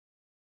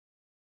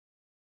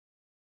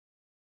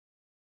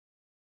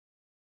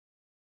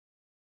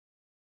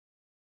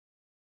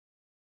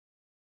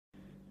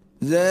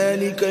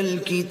ذلك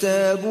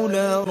الكتاب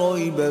لا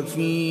ريب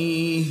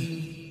فيه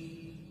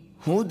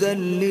هدى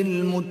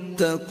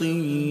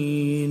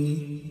للمتقين۔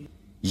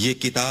 یہ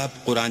کتاب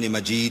قرآن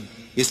مجید،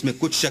 اس میں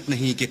کچھ شک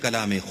نہیں کہ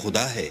کلام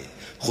خدا ہے،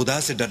 خدا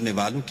سے ڈرنے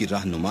والوں کی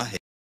رہنما ہے۔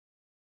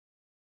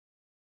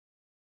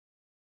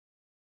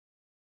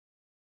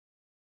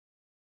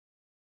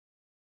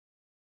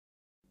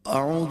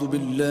 اعوذ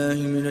باللہ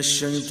من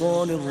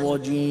الشیطان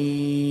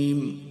الرجیم۔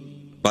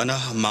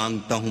 پناہ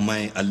مانگتا ہوں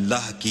میں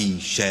اللہ کی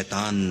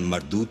شیطان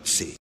مردود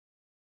سے۔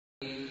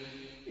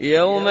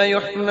 يوم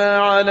يحمى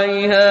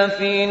عليها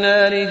في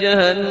نار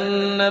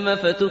جهنم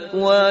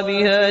فتكوى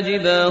بها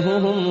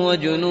جباههم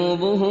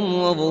وجنوبهم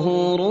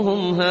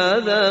وظهورهم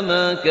هذا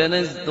ما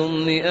كنزتم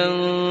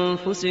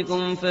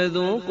لأنفسكم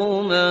فذوقوا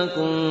ما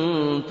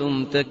كنتم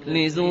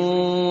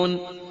تكنزون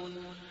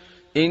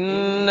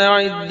إن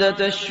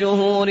عدة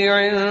الشهور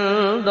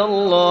عند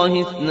الله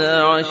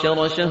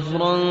 12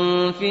 شهرا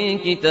في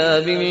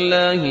كتاب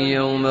الله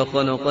يوم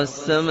خلق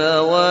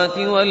السماوات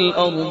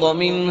والأرض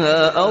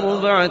منها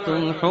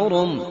 4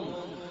 حرم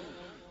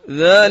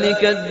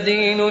ذلك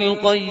الدين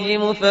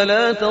القيم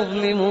فلا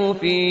تظلموا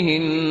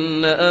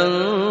فيهن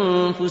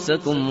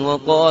أنفسكم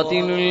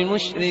وقاتلوا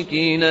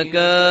المشركين كافة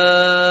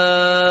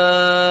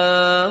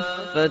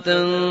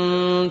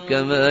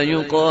كما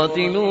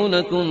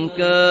يقاتلونكم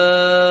كافة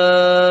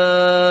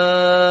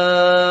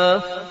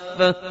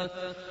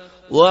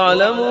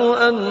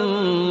واعلموا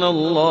أن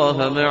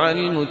الله مع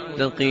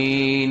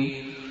المتقين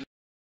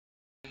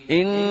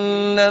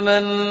إنما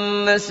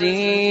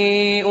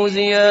النسيء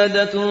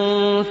زيادة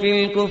في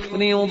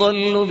الكفر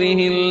يضل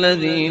به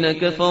الذين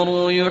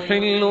كفروا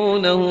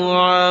يحلونه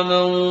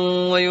عاما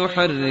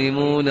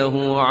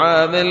ويحرمونه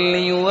عاما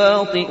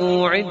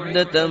ليواطئوا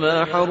عدة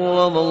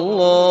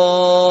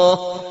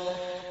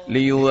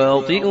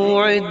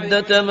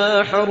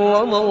ما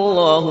حرم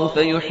الله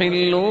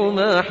فيحلوا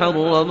ما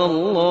حرم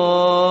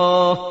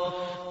الله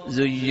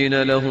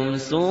زين لهم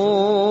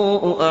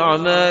سوء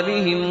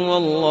أعمالهم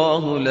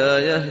والله لا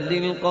يهدي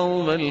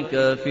القوم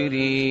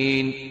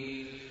الكافرين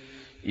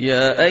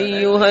يا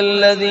أيها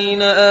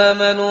الذين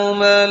آمنوا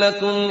ما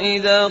لكم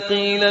إذا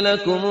قيل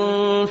لكم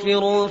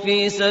انفروا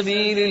في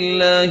سبيل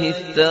الله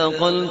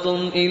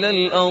اثاقلتم إلى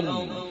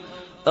الأرض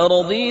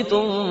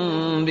أرضيتم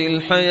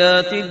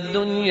بالحياة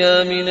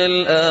الدنيا من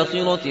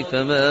الآخرة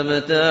فما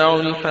متاع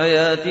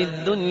الحياة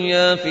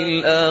الدنيا في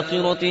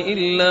الآخرة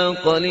إلا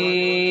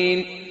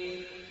قليل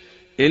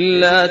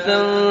إلا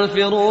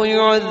تنفروا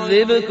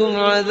يعذبكم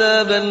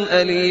عذابا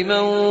أليما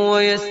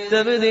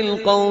ويستبدل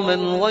قوما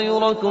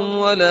غيركم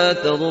ولا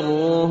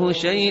تضروه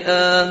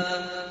شيئا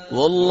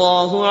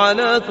والله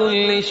على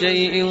كل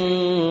شيء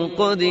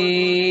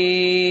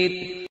قدير۔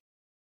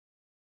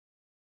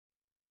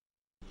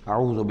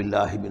 اعوذ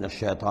باللہ من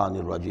الشیطان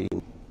الرجیم۔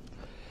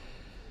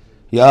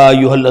 یا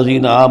ایہا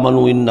الذین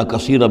آمنوا ان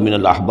کثیرا من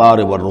الاحبار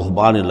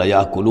والرہبان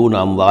لیأکلون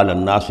اموال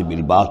الناس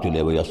بالباطل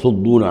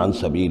ویصدون عن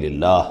سبیل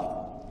اللہ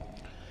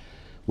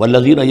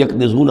والذین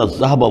یکنزون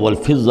الذہب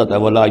والفضة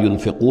ولا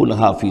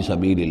ينفقونها فی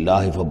سبیل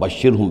اللہ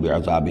فبشرہم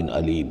بعذاب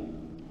علیم۔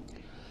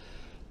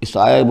 اس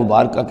آیہ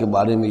مبارکہ کے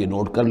بارے میں یہ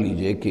نوٹ کر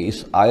لیجئے کہ اس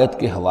آیت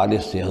کے حوالے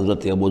سے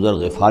حضرت ابو ذر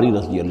غفاری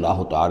رضی اللہ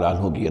تعالیٰ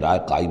عنہ کی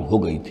رائے قائم ہو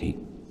گئی تھی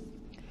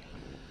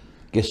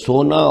کہ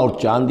سونا اور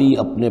چاندی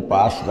اپنے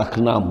پاس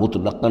رکھنا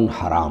مطلقاً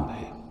حرام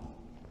ہے۔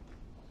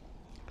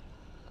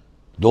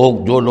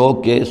 جو لوگ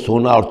کہ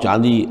سونا اور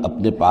چاندی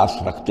اپنے پاس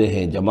رکھتے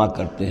ہیں، جمع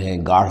کرتے ہیں،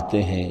 گاڑھتے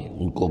ہیں،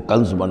 ان کو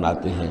کنز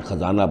بناتے ہیں،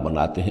 خزانہ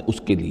بناتے ہیں اس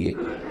کے لیے،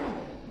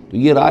 تو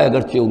یہ رائے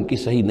اگرچہ ان کی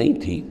صحیح نہیں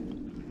تھی،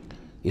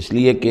 اس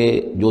لیے کہ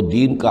جو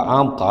دین کا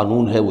عام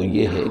قانون ہے وہ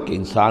یہ ہے کہ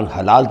انسان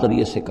حلال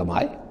ذریعے سے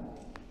کمائے،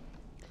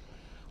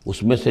 اس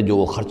میں سے جو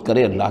وہ خرچ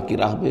کرے اللہ کی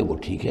راہ میں وہ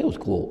ٹھیک ہے، اس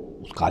کو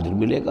اس کا اجر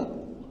ملے گا۔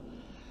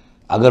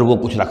 اگر وہ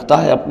کچھ رکھتا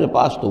ہے اپنے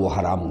پاس تو وہ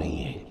حرام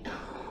نہیں ہے،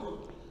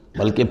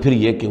 بلکہ پھر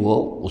یہ کہ وہ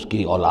اس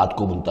کی اولاد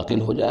کو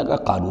منتقل ہو جائے گا،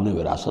 قانون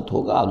وراثت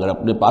ہوگا۔ اگر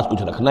اپنے پاس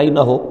کچھ رکھنا ہی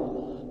نہ ہو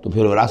تو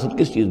پھر وراثت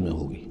کس چیز میں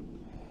ہوگی؟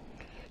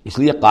 اس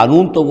لیے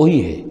قانون تو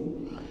وہی ہے،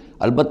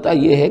 البتہ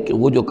یہ ہے کہ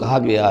وہ جو کہا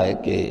گیا ہے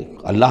کہ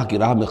اللہ کی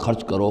راہ میں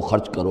خرچ کرو،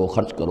 خرچ کرو،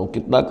 خرچ کرو،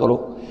 کتنا کرو،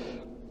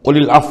 قل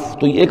العفو،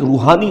 تو یہ ایک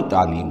روحانی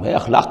تعلیم ہے،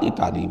 اخلاقی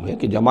تعلیم ہے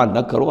کہ جمع نہ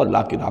کرو،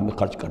 اللہ کی راہ میں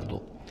خرچ کر دو۔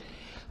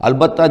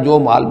 البتہ جو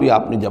مال بھی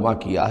آپ نے جمع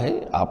کیا ہے،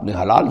 آپ نے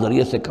حلال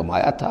ذریعے سے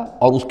کمایا تھا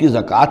اور اس کی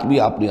زکوٰۃ بھی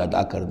آپ نے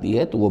ادا کر دی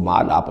ہے، تو وہ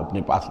مال آپ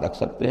اپنے پاس رکھ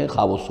سکتے ہیں،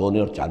 خواہ وہ سونے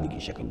اور چاندی کی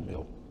شکل میں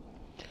ہو۔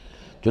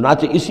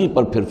 چنانچہ اسی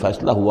پر پھر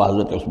فیصلہ ہوا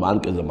حضرت عثمان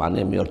کے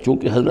زمانے میں، اور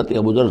چونکہ حضرت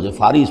ابو ذر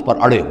غفاری اس پر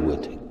اڑے ہوئے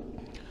تھے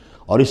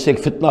اور اس سے ایک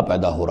فتنہ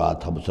پیدا ہو رہا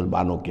تھا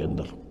مسلمانوں کے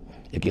اندر،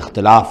 ایک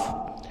اختلاف،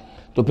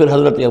 تو پھر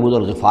حضرت ابو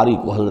ذر غفاری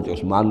کو حضرت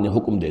عثمان نے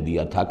حکم دے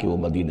دیا تھا کہ وہ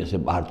مدینے سے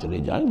باہر چلے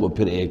جائیں۔ وہ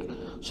پھر ایک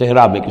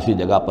صحرا میں کسی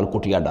جگہ پر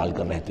کٹیا ڈال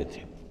کر رہتے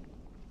تھے۔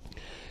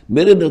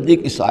 میرے نزدیک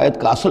اس آیت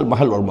کا اصل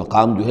محل اور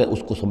مقام جو ہے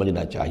اس کو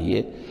سمجھنا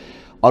چاہیے،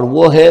 اور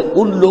وہ ہے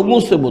ان لوگوں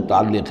سے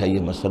متعلق ہے یہ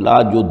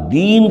مسئلہ جو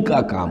دین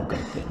کا کام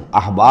کرتے ہیں،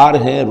 احبار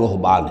ہیں،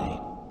 رہبان ہیں۔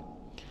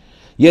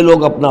 یہ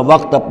لوگ اپنا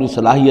وقت، اپنی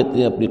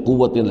صلاحیتیں، اپنی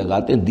قوتیں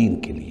لگاتے ہیں دین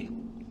کے لیے۔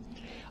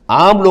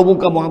 عام لوگوں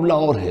کا معاملہ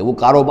اور ہے، وہ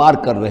کاروبار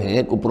کر رہے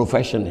ہیں، کوئی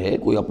پروفیشن ہے،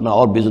 کوئی اپنا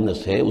اور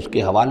بزنس ہے، اس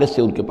کے حوالے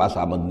سے ان کے پاس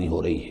آمدنی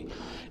ہو رہی ہے۔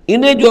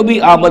 انہیں جو بھی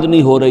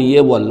آمدنی ہو رہی ہے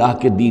وہ اللہ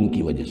کے دین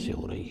کی وجہ سے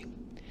ہو رہی ہے۔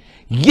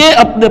 یہ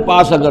اپنے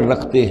پاس اگر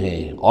رکھتے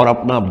ہیں اور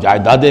اپنا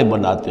جائیدادیں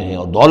بناتے ہیں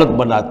اور دولت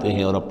بناتے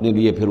ہیں اور اپنے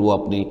لیے پھر وہ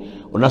اپنی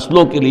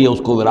نسلوں کے لیے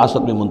اس کو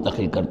وراثت میں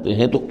منتقل کرتے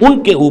ہیں، تو ان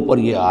کے اوپر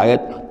یہ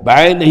آیت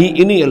بعین ہی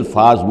انہی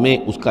الفاظ میں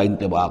اس کا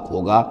انطباق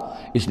ہوگا،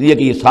 اس لیے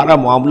کہ یہ سارا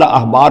معاملہ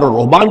احبار اور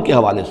رہبان کے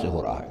حوالے سے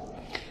ہو رہا ہے۔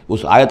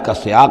 اس آیت کا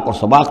سیاق اور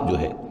سباق جو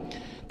ہے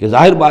کہ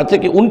ظاہر بات ہے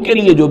کہ ان کے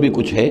لیے جو بھی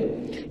کچھ ہے،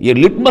 یہ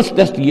لٹمس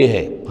ٹیسٹ یہ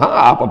ہے، ہاں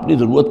آپ اپنی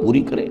ضرورت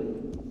پوری کریں،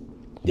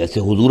 جیسے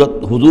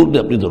حضور نے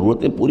اپنی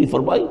ضرورتیں پوری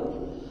فرمائی،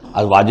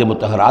 ازواج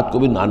مطہرات کو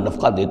بھی نان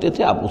نفقہ دیتے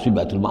تھے آپ اسی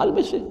بیت المال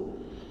میں سے،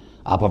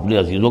 آپ اپنے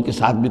عزیزوں کے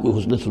ساتھ بھی کوئی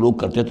حسن سلوک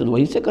کرتے تھے تو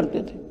وہیں سے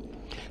کرتے تھے،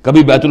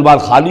 کبھی بیت المال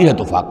خالی ہے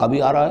تو فاقہ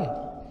بھی آ رہا ہے،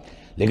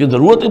 لیکن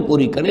ضرورتیں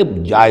پوری کریں،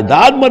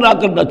 جائیداد بنا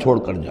کر نہ چھوڑ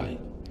کر جائیں۔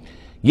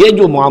 یہ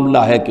جو معاملہ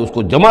ہے کہ اس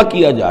کو جمع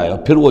کیا جائے اور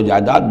پھر وہ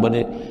جائیداد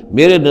بنے،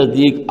 میرے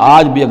نزدیک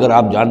آج بھی اگر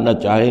آپ جاننا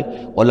چاہیں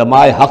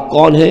علماء حق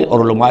کون ہیں اور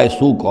علماء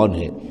سو کون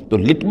ہیں، تو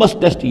لٹمس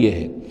ٹیسٹ یہ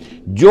ہے،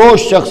 جو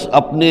شخص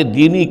اپنے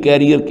دینی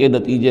کیریئر کے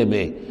نتیجے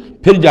میں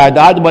پھر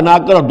جائیداد بنا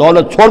کر اور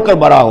دولت چھوڑ کر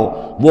مرا ہو،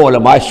 وہ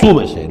علماء سو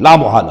میں سے لا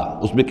محالہ،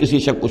 اس میں کسی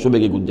شک و شبے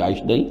کی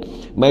گنجائش نہیں۔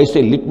 میں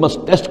اسے لٹمس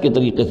ٹیسٹ کے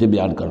طریقے سے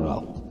بیان کر رہا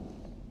ہوں۔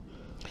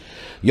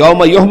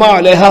 یوم یحمى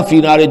علیہا فی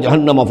نار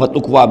جہنم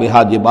فتکوی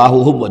بہا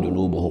جباہہم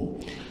وجنوبہم،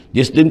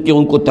 جس دن کہ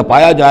ان کو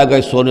تپایا جائے گا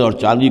اس سونے اور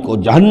چاندی کو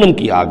جہنم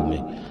کی آگ میں،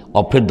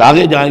 اور پھر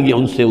داغے جائیں گے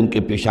ان سے ان کے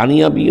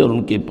پیشانیاں بھی اور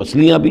ان کے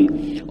پسلیاں بھی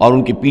اور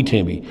ان کی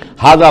پیٹھیں بھی۔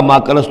 ھذا ما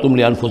کنزتم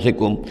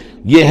لانفسکم،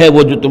 یہ ہے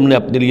وہ جو تم نے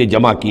اپنے لیے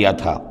جمع کیا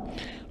تھا،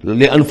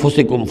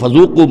 لانفسکم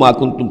فذوقوا ما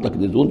کنتم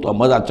تکنزون، تو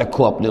مزہ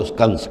چکھو اپنے اس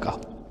کنز کا۔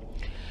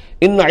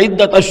 ان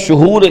عدت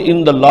الشہور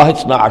عند اللہ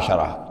 12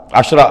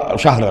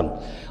 شہرا،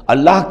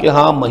 اللہ کے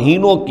ہاں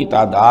مہینوں کی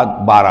تعداد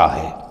 12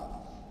 ہے،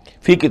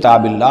 فی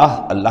کتاب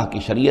اللہ، اللہ کی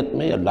شریعت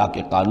میں، اللہ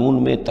کے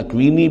قانون میں،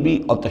 تکوینی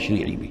بھی اور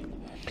تشریعی بھی۔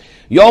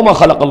 یوم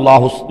خلق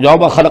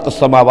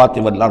السماوات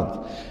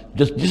والارض،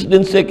 جس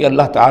دن سے کہ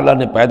اللہ تعالیٰ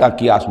نے پیدا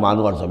کیا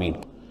آسمانوں اور زمین،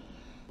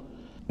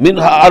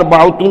 منہا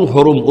اربعۃ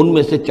حرم، ان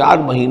میں سے 4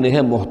 مہینے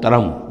ہیں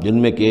محترم،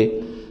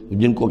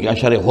 جن کو کہ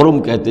اشہر حرم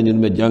کہتے ہیں، جن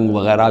میں جنگ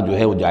وغیرہ جو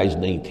ہے وہ جائز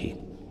نہیں تھی۔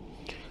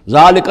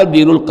 ذالک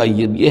الدین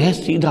القیم، یہ ہے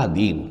سیدھا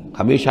دین،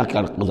 ہمیشہ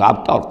کا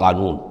ضابطہ اور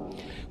قانون۔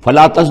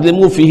 فلا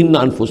تظلموا فیہن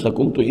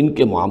انفسکم، تو ان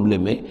کے معاملے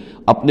میں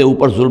اپنے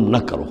اوپر ظلم نہ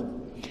کرو۔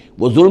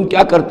 وہ ظلم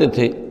کیا کرتے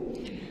تھے؟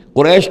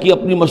 قریش کی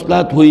اپنی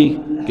مصلحت ہوئی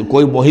کہ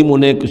کوئی مہم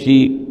انہیں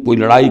کوئی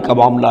لڑائی کا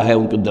معاملہ ہے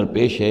ان کے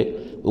درپیش ہے،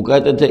 وہ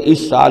کہتے تھے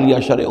اس سال یا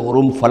اشہر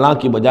حرم فلاں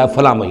کی بجائے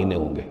فلاں مہینے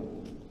ہوں گے،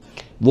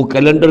 وہ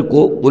کیلنڈر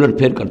کو الٹ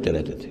پھیر کرتے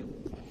رہتے تھے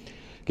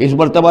کہ اس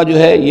مرتبہ جو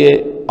ہے یہ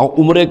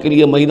عمرے کے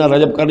لیے مہینہ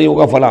رجب کا نہیں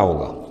ہوگا، فلاں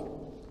ہوگا۔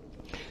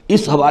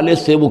 اس حوالے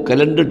سے وہ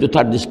کیلنڈر جو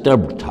تھا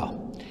ڈسٹربڈ تھا،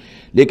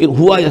 لیکن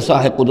ہوا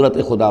ایسا ہے قدرت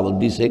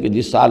خداوندی سے کہ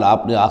جس سال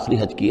آپ نے آخری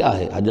حج کیا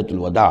ہے، حجۃ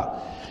الوداع،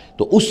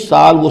 تو اس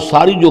سال وہ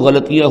ساری جو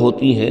غلطیاں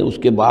ہوتی ہیں اس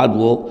کے بعد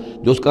وہ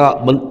جو اس کا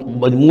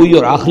مجموعی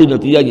اور آخری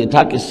نتیجہ یہ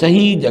تھا کہ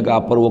صحیح جگہ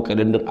پر وہ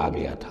کیلنڈر آ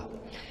گیا تھا۔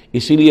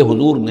 اسی لیے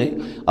حضور نے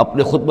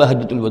اپنے خطبہ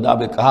حجۃ الوداع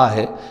میں کہا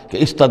ہے کہ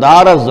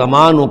استدار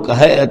الزمان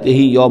کہیئتہ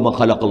یوم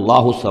خلق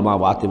اللہ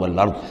السماوات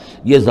والارض،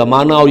 یہ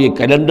زمانہ اور یہ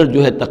کیلنڈر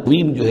جو ہے،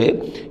 تقویم جو ہے،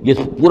 یہ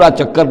پورا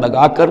چکر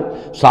لگا کر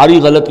ساری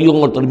غلطیوں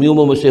اور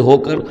ترمیموں میں سے ہو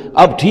کر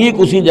اب ٹھیک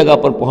اسی جگہ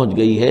پر پہنچ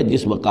گئی ہے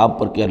جس مقام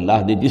پر کہ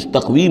اللہ نے، جس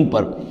تقویم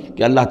پر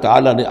کہ اللہ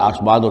تعالیٰ نے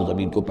آسمان اور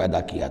زمین کو پیدا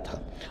کیا تھا،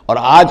 اور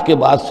آج کے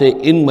بعد سے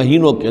ان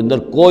مہینوں کے اندر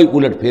کوئی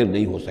الٹ پھیر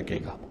نہیں ہو سکے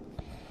گا۔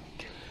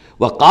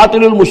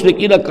 وَقَاتِلُوا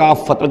الْمُشْرِكِينَ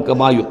كَافَّةً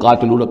كَمَا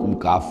يُقَاتِلُونَكُمْ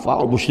كَافَّةً،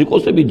 اور مشرکوں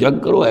سے بھی جنگ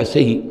کرو ایسے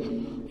ہی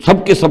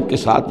سب کے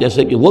ساتھ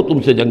جیسے کہ وہ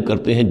تم سے جنگ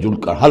کرتے ہیں، جڑ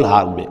کر ہر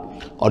حال میں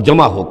اور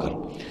جمع ہو کر۔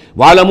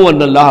 وَاعْلَمُوا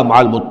أَنَّ اللَّهَ مَعَ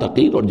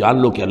الْمُتَّقِينَ، اور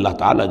جان لو کہ اللہ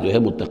تعالیٰ جو ہے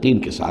متقین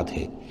کے ساتھ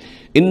ہے۔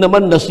 إِنَّمَا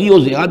النَّسِيءُ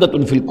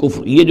زِيَادَةٌ فِي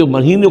الْكُفْرِ، یہ جو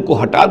مہینوں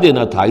کو ہٹا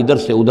دینا تھا ادھر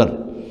سے ادھر،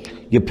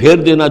 یہ پھیر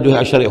دینا جو ہے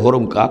اشہر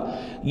حرم کا،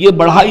 یہ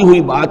بڑھائی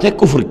ہوئی بات ہے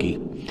کفر کی۔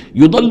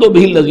 يُضَلُّ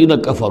بِهِ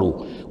الَّذِينَ كَفَرُوا،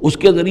 اس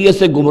کے ذریعے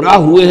سے گمراہ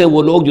ہوئے ہیں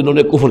وہ لوگ جنہوں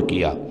نے کفر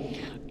کیا۔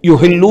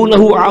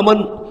 يُحِلُّونَهُ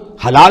عَامًا،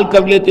 حلال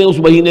کر لیتے ہیں اس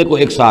مہینے کو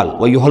 1 سال،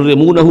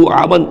 وَيُحَرِّمُونَهُ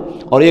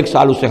عَامًا، اور 1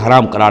 سال اسے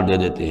حرام قرار دے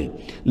دیتے ہیں۔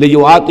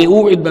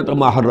 لِيُوَاطِئُوا عِدَّةَ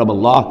مَا حَرَّمَ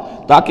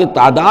اللَّهُ، تاکہ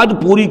تعداد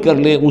پوری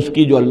کر لیں اس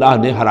کی جو اللہ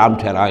نے حرام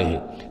ٹھہرائے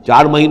ہیں۔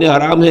 4 مہینے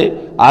حرام ہیں،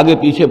 آگے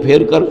پیچھے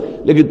پھیر کر،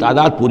 لیکن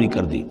تعداد پوری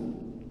کر دی۔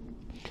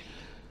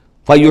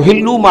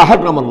 فَيُحِلُّوا مَا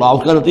حَرَّمَ اللَّهُ،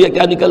 اس کا نتیجہ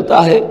کیا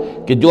نکلتا ہے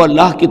کہ جو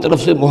اللہ کی طرف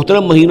سے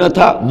محترم مہینہ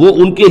تھا وہ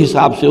ان کے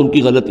حساب سے، ان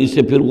کی غلطی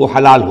سے پھر وہ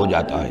حلال ہو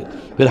جاتا ہے،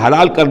 پھر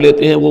حلال کر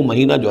لیتے ہیں وہ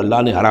مہینہ جو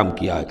اللہ نے حرام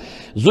کیا ہے۔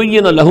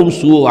 زُيِّنَ لَهُمْ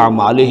سُوءُ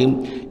أَعْمَالِهِمْ،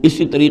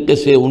 اسی طریقے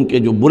سے ان کے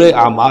جو برے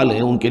اعمال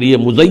ہیں ان کے لیے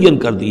مزین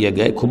کر دیے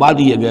گئے، کھبا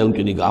دیے گئے ان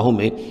کی نگاہوں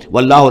میں۔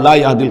 وَاللَّهُ لَا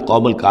يَهْدِي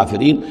الْقَوْمَ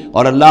الْكَافِرِينَ،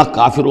 اور اللہ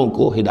کافروں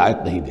کو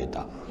ہدایت نہیں دیتا۔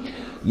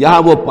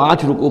 یہاں وہ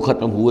 5 رکوع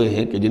ختم ہوئے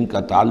ہیں کہ جن کا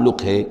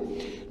تعلق ہے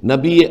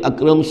نبی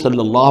اکرم صلی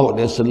اللہ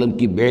علیہ وسلم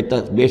کی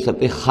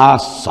بعثت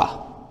خاصہ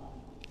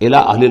الی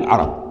اہل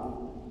العرب،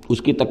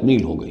 اس کی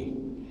تکمیل ہو گئی،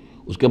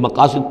 اس کے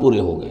مقاصد پورے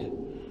ہو گئے،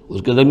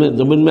 اس کے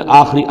ضمن میں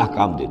آخری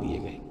احکام دے دیے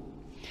گئے۔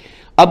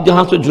 اب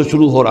جہاں سے جو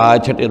شروع ہو رہا ہے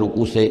چھٹے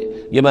رکوع سے،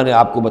 یہ میں نے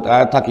آپ کو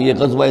بتایا تھا کہ یہ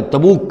غزوہ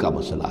تبوک کا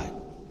مسئلہ ہے،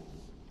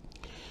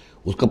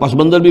 اس کا پس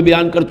منظر بھی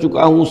بیان کر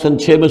چکا ہوں۔ سن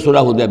 6 میں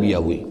صلح حدیبیہ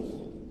ہوئی،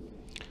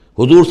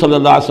 حضور صلی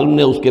اللہ علیہ وسلم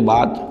نے اس کے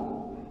بعد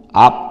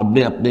آپ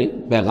اپنے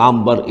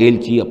پیغامبر،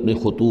 ایلچی، اپنے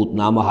خطوط،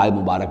 نامہ ہائے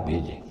مبارک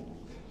بھیجے۔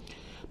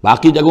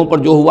 باقی جگہوں پر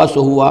جو ہوا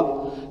سو ہوا،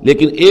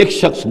 لیکن ایک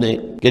شخص نے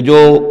کہ جو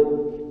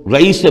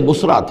رئیس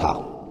بصرہ تھا،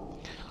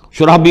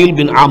 شرحبیل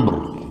بن عامر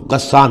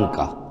غسان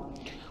کا،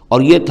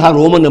 اور یہ تھا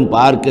رومن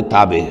امپائر کے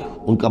تابع،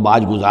 ان کا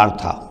باج گزار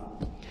تھا،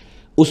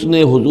 اس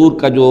نے حضور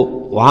کا جو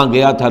وہاں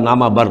گیا تھا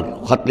نامہ بر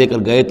خط لے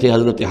کر گئے تھے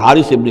حضرت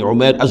حارث ابن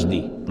عمیر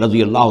ازدی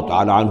رضی اللہ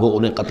تعالی عنہ،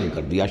 انہیں قتل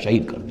کر دیا،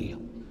 شہید کر دیا۔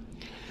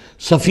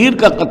 سفیر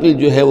کا قتل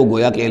جو ہے وہ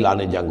گویا کہ اعلان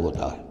جنگ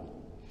ہوتا ہے،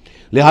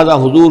 لہذا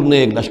حضور نے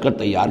ایک لشکر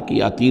تیار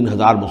کیا،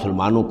 3000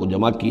 مسلمانوں کو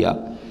جمع کیا،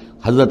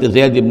 حضرت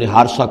زید ابن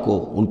حارثہ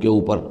کو ان کے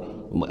اوپر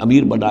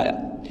امیر بنایا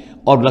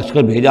اور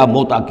لشکر بھیجا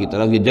موتا کی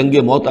طرف۔ یہ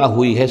جنگ موتا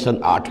ہوئی ہے سن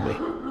 8 میں،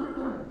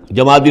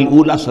 جمادی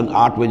الاولیٰ سن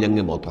 8 میں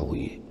جنگ موتا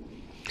ہوئی ہے۔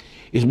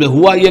 اس میں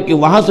ہوا یہ کہ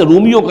وہاں سے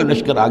رومیوں کا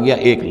لشکر آ گیا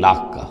 1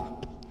 لاکھ کا،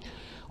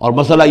 اور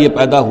مسئلہ یہ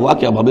پیدا ہوا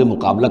کہ اب ہمیں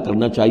مقابلہ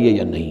کرنا چاہیے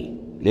یا نہیں،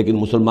 لیکن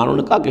مسلمانوں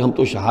نے کہا کہ ہم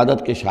تو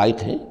شہادت کے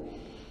شائق ہیں،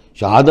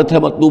 شہادت ہے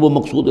مطلوب و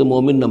مقصود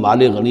مومن، نہ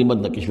مال غنیمت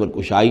نہ کشور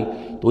کشائی۔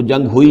 تو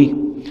جنگ ہوئی،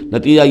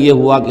 نتیجہ یہ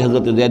ہوا کہ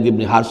حضرت زید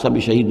ابن حارثہ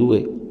بھی شہید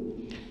ہوئے۔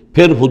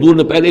 پھر حضور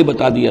نے پہلے ہی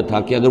بتا دیا تھا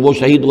کہ اگر وہ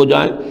شہید ہو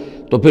جائیں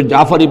تو پھر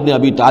جعفر ابن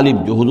ابی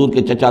طالب جو حضور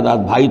کے چچا داد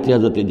بھائی تھے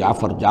حضرت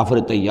جعفر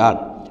طیار،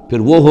 پھر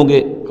وہ ہوں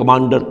گے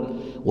کمانڈر،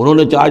 انہوں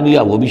نے چارج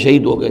لیا، وہ بھی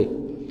شہید ہو گئے۔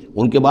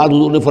 ان کے بعد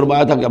حضور نے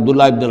فرمایا تھا کہ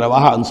عبداللہ ابن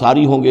رواحہ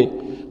انصاری ہوں گے،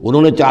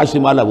 انہوں نے چارج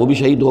سنبھالا، وہ بھی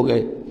شہید ہو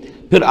گئے۔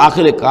 پھر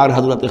آخر کار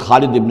حضرت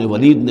خالد ابن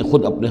ولید نے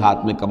خود اپنے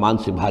ہاتھ میں کمان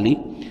سنبھالی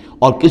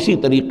اور کسی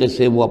طریقے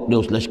سے وہ اپنے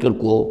اس لشکر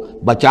کو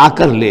بچا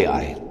کر لے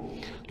آئے۔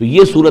 تو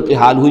یہ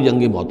صورتحال ہوئی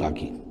جنگ موتا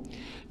کی۔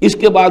 اس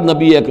کے بعد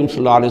نبی اکرم صلی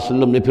اللہ علیہ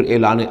وسلم نے پھر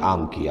اعلان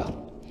عام کیا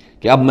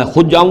کہ اب میں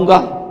خود جاؤں گا،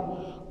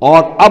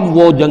 اور اب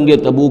وہ جنگ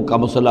تبوک کا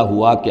مسئلہ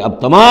ہوا کہ اب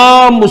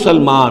تمام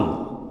مسلمان،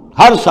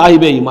 ہر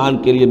صاحب ایمان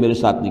کے لیے میرے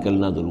ساتھ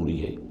نکلنا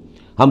ضروری ہے،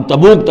 ہم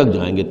تبوک تک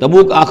جائیں گے۔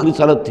 تبوک آخری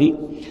سرحد تھی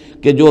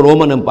کہ جو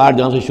رومن امپائر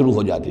جہاں سے شروع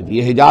ہو جاتی تھی،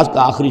 یہ حجاز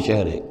کا آخری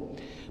شہر ہے،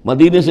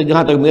 مدینے سے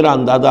جہاں تک میرا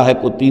اندازہ ہے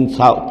کوئی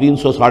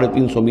 300 ساڑھے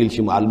 300 میل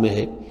شمال میں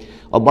ہے،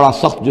 اور بڑا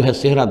سخت جو ہے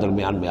صحرا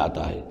درمیان میں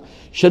آتا ہے۔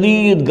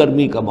 شدید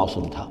گرمی کا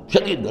موسم تھا،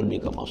 شدید گرمی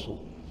کا موسم،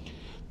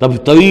 تب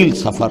طویل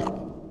سفر،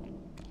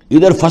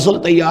 ادھر فصل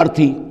تیار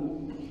تھی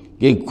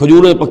کہ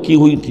کھجوریں پکی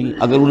ہوئی تھی،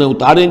 اگر انہیں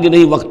اتاریں گے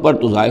نہیں وقت پر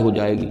تو ضائع ہو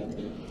جائے گی،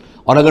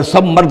 اور اگر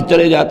سب مرد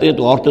چلے جاتے ہیں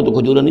تو عورتیں تو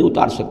کھجوریں نہیں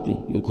اتار سکتی،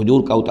 یہ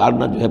کھجور کا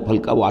اتارنا جو ہے پھل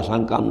کا وہ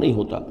آسان کام نہیں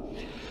ہوتا۔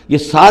 یہ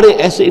سارے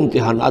ایسے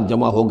امتحانات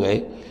جمع ہو گئے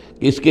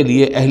کہ اس کے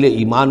لیے اہل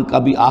ایمان کا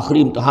بھی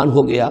آخری امتحان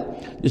ہو گیا،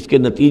 جس کے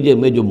نتیجے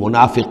میں جو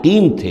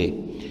منافقین تھے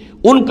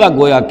ان کا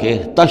گویا کہ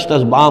تش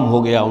تش بام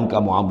ہو گیا، ان کا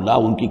معاملہ،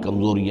 ان کی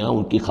کمزوریاں،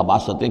 ان کی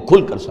خباثتیں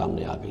کھل کر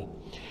سامنے آ گئیں۔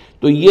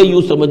 تو یہ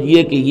یوں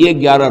سمجھیے کہ یہ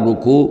 11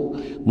 رکوع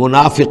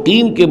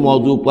منافقین کے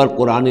موضوع پر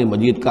قرآن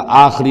مجید کا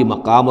آخری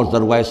مقام اور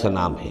ذروۂ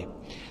سنام ہے۔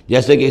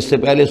 جیسے کہ اس سے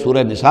پہلے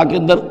سورہ نساء کے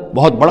اندر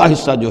بہت بڑا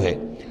حصہ جو ہے،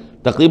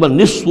 تقریباً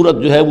نصف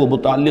سورت جو ہے وہ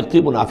متعلق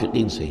تھی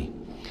منافقین سے ہی،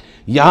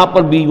 یہاں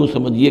پر بھی یوں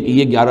سمجھیے کہ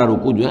یہ 11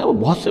 رکوع جو ہیں وہ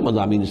بہت سے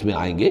مضامین اس میں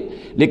آئیں گے،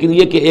 لیکن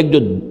یہ کہ ایک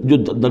جو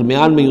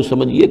درمیان میں یوں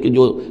سمجھیے کہ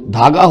جو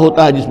دھاگا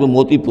ہوتا ہے جس میں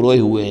موتی پروئے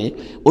ہوئے ہیں،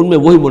 ان میں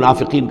وہی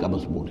منافقین کا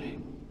مضمون ہے۔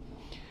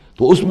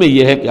 تو اس میں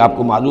یہ ہے کہ آپ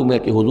کو معلوم ہے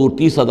کہ حضور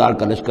 30,000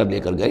 کا لشکر لے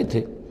کر گئے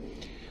تھے،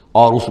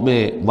 اور اس میں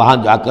وہاں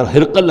جا کر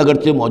ہرقل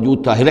اگرچہ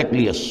موجود تھا،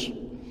 ہرقلیس،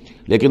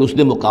 لیکن اس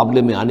نے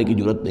مقابلے میں آنے کی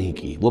جرت نہیں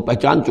کی، وہ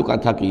پہچان چکا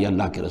تھا کہ یہ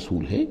اللہ کے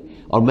رسول ہیں،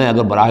 اور میں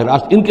اگر براہ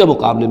راست ان کے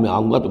مقابلے میں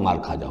آؤں گا تو مار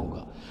کھا جاؤں گا۔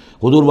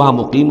 حضور وہاں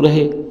مقیم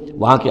رہے،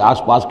 وہاں کے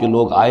آس پاس کے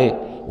لوگ آئے،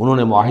 انہوں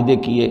نے معاہدے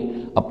کیے،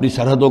 اپنی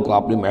سرحدوں کو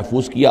آپ نے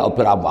محفوظ کیا، اور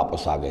پھر آپ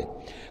واپس آ گئے۔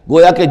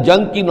 گویا کہ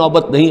جنگ کی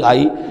نوبت نہیں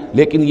آئی،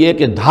 لیکن یہ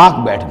کہ دھاک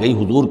بیٹھ گئی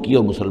حضور کی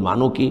اور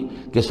مسلمانوں کی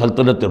کہ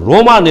سلطنت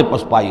روما نے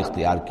پسپائی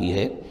اختیار کی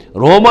ہے،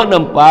 رومن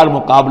امپائر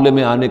مقابلے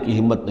میں آنے کی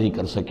ہمت نہیں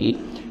کر سکی۔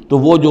 تو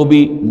وہ جو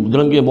بھی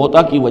جنگ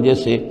موتا کی وجہ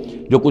سے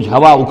جو کچھ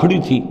ہوا اکھڑی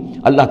تھی،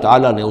 اللہ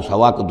تعالیٰ نے اس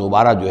ہوا کو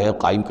دوبارہ جو ہے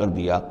قائم کر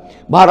دیا۔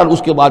 بہرحال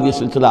اس کے بعد یہ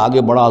سلسلہ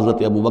آگے بڑھا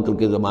حضرت ابوبکر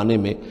کے زمانے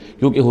میں،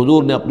 کیونکہ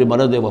حضور نے اپنے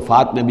مرض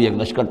وفات میں بھی ایک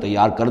لشکر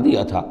تیار کر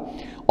دیا تھا،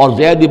 اور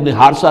زید ابن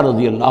حارثہ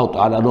رضی اللہ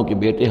تعالیٰ عنہ کے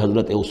بیٹے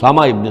حضرت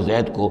اسامہ ابن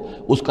زید کو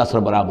اس کا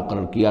سربراہ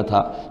مقرر کیا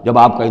تھا۔ جب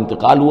آپ کا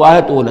انتقال ہوا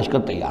ہے تو وہ لشکر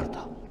تیار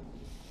تھا۔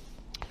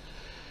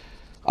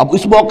 اب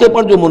اس موقع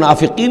پر جو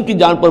منافقین کی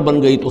جان پر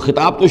بن گئی، تو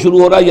خطاب تو شروع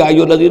ہو رہا ہے یا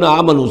ایھا الذین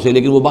آمنوا سے،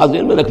 لیکن وہ بات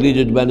ذہن میں رکھ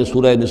لیجیے جو میں نے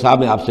سورہ نساء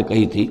میں آپ سے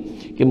کہی تھی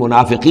کہ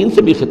منافقین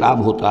سے بھی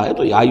خطاب ہوتا ہے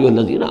تو یا ایھا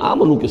الذین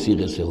آمنوا کے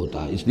صیغے سے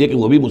ہوتا ہے، اس لیے کہ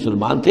وہ بھی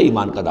مسلمان تھے،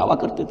 ایمان کا دعویٰ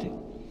کرتے تھے۔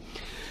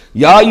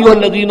 یا ایھا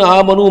الذین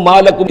آمنوا ما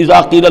لکم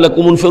اذا قیل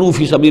لکم انفروا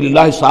فی سبیل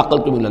اللہ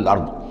ثاقلتم الی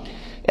الارض،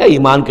 اے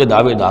ایمان کے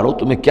دعوے دارو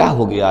تمہیں کیا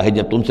ہو گیا ہے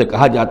جب تم سے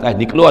کہا جاتا ہے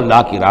نکلو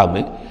اللہ کی راہ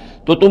میں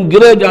تو تم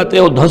گرے جاتے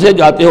ہو، دھنسے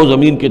جاتے ہو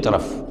زمین کی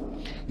طرف،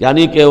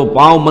 یعنی کہ وہ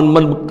پاؤں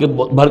من کے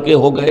بھر کے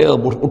ہو گئے اور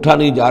اٹھا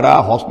نہیں جا رہا،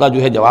 حوصلہ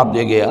جو ہے جواب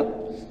دے گیا۔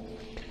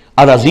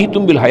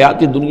 ارضیتم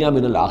بالحیات الدنیا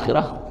من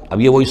الآخرہ،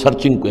 اب یہ وہی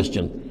سرچنگ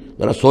کویسچن،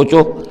 ذرا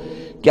سوچو،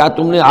 کیا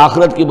تم نے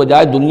آخرت کی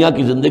بجائے دنیا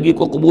کی زندگی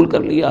کو قبول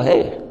کر لیا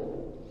ہے؟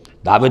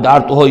 دعوے دار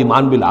تو ہو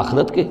ایمان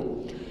بالآخرت کے،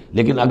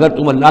 لیکن اگر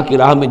تم اللہ کی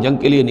راہ میں جنگ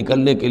کے لیے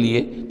نکلنے کے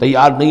لیے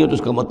تیار نہیں ہو تو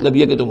اس کا مطلب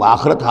یہ کہ تم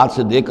آخرت ہاتھ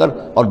سے دے کر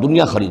اور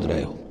دنیا خرید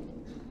رہے ہو۔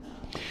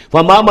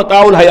 فما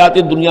متاع الحیات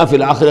الدنیا فی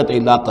الآخرۃ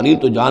الا قلیل،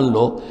 تو جان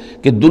لو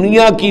کہ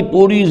دنیا کی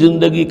پوری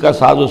زندگی کا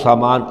ساز و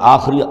سامان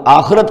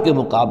آخرت کے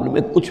مقابلے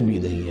میں کچھ بھی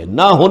نہیں ہے،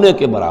 نہ ہونے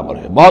کے برابر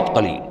ہے، بہت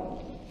قلیل۔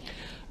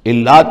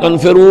 الا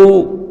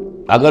تنفروا،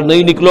 اگر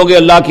نہیں نکلو گے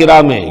اللہ کی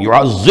راہ میں،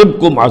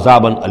 یعذبکم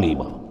عذابا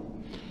علیما،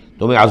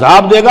 تمہیں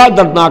عذاب دے گا،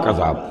 دردناک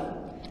عذاب،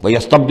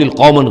 وَيَسْتَبْدِلْ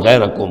قَوْمًا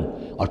غَيْرَكُمْ،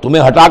 اور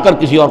تمہیں ہٹا کر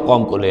کسی اور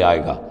قوم کو لے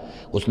آئے گا۔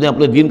 اس نے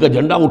اپنے دین کا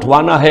جھنڈا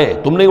اٹھوانا ہے،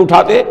 تم نہیں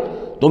اٹھاتے،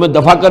 تمہیں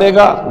دفع کرے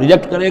گا،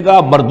 ریجیکٹ کرے گا،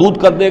 مردود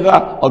کر دے گا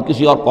اور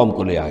کسی اور قوم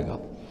کو لے آئے گا۔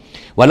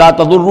 وَلَا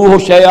تَضُرُّوهُ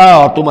شَيْئًا،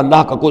 اور تم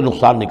اللہ کا کوئی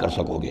نقصان نہیں کر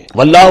سکو گے۔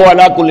 وَاللَّهُ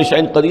عَلَىٰ كُلِّ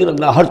شَيْءٍ قَدِيرٌ،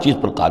 اللہ ہر چیز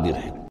پر قادر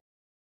ہے۔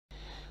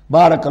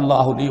 بارک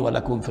اللہ لی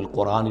ولکم فی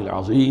القرآن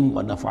العظیم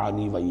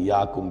ونفعنی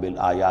وإیاکم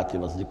بالآیات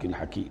والذکر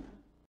الحکیم۔